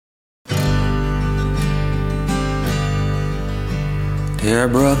Dear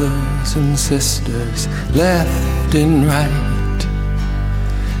brothers and sisters, left and right,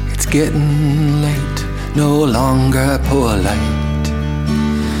 it's getting late, no longer polite.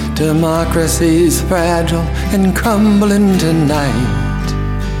 Democracy's fragile and crumbling tonight.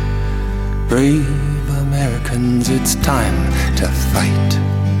 Brave Americans, it's time to fight.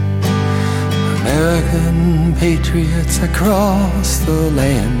 American patriots across the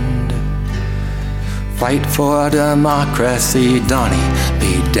land, fight for democracy, Donnie,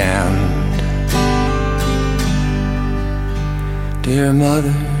 be damned. Dear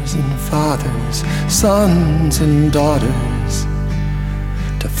mothers and fathers, sons and daughters,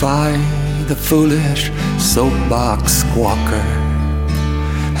 defy the foolish soapbox squawker.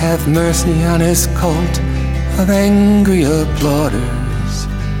 Have mercy on his cult of angry applauders.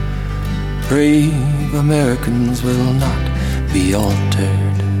 Brave Americans will not be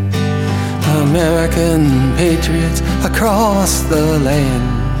altered. American patriots across the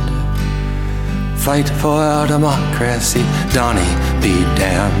land, fight for our democracy, Donnie, be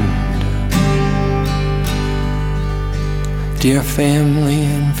damned. Dear family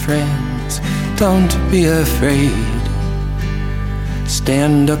and friends, don't be afraid.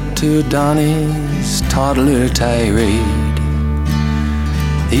 Stand up to Donnie's toddler tirade.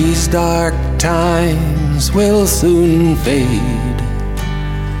 These dark times will soon fade.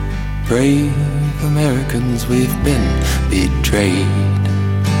 Brave Americans, we've been betrayed.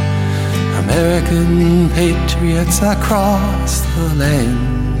 American patriots across the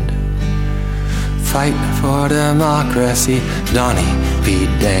land, fight for democracy, Donnie, be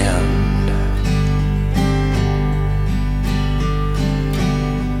damned.